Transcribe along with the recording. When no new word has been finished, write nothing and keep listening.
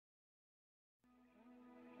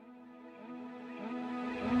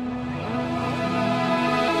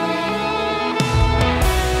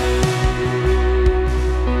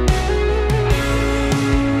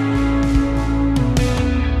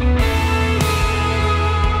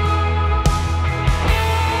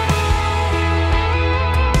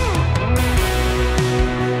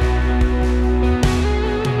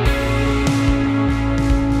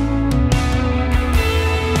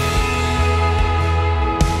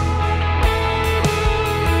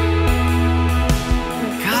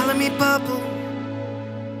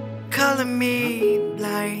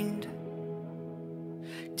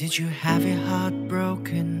did you have your heart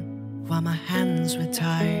broken while my hands were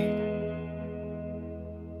tied?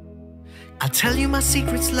 I'll tell you my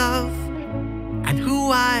secrets, love, and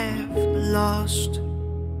who I've lost.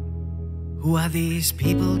 Who are these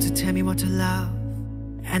people to tell me what to love,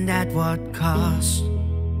 and at what cost?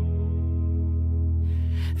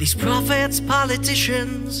 These prophets,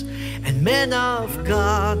 politicians, and men of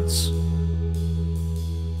gods,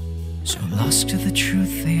 so lost to the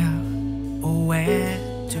truth they are. Oh, where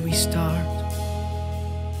do we start?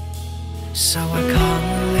 So I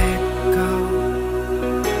can't let go.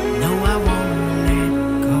 No, I won't let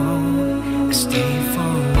go. I stay for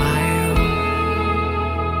a while.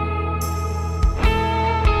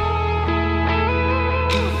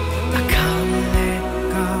 I can't let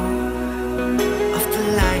go of the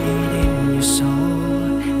light in your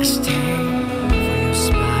soul. I stay for your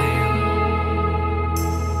smile.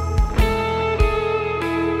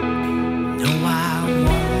 No, I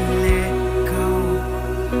won't let go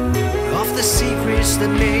of the secrets that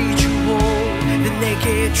made you whole, the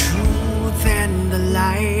naked truth and the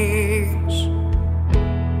lies.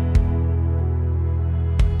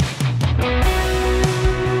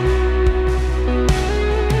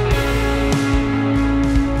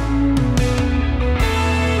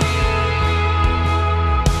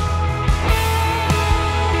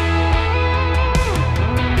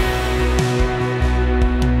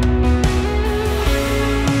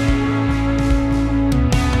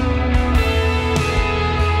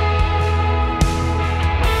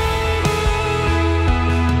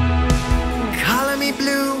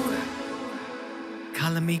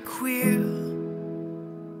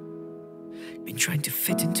 Trying to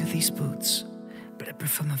fit into these boots, but I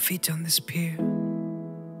prefer my feet on this pier.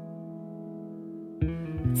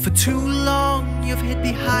 For too long you've hid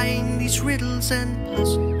behind these riddles and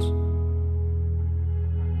puzzles.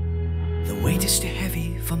 The weight is too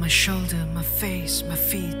heavy for my shoulder, my face, my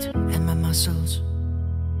feet, and my muscles.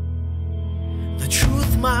 The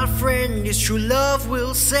truth, my friend, is true love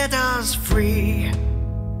will set us free.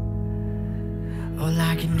 All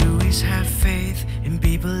I can do is have faith in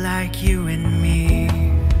people like you and me.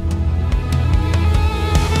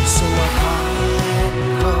 So I can't let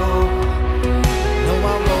go. No,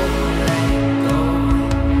 I won't let go.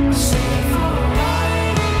 I'll stay for a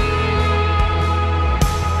while.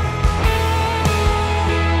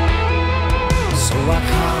 So I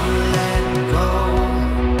can't let go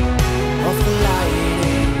of the light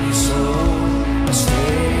in your soul. I'll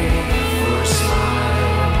stay for a smile.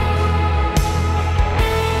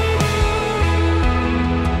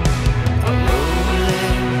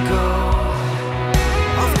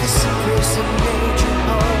 That made you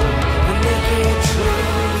whole, the naked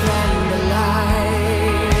truth and the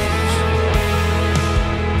lies.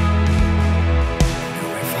 Now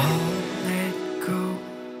we've all let go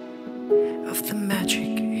of the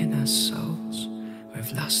magic in our souls.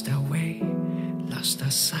 We've lost our way, lost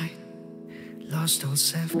our sight, lost all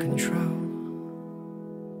self-control.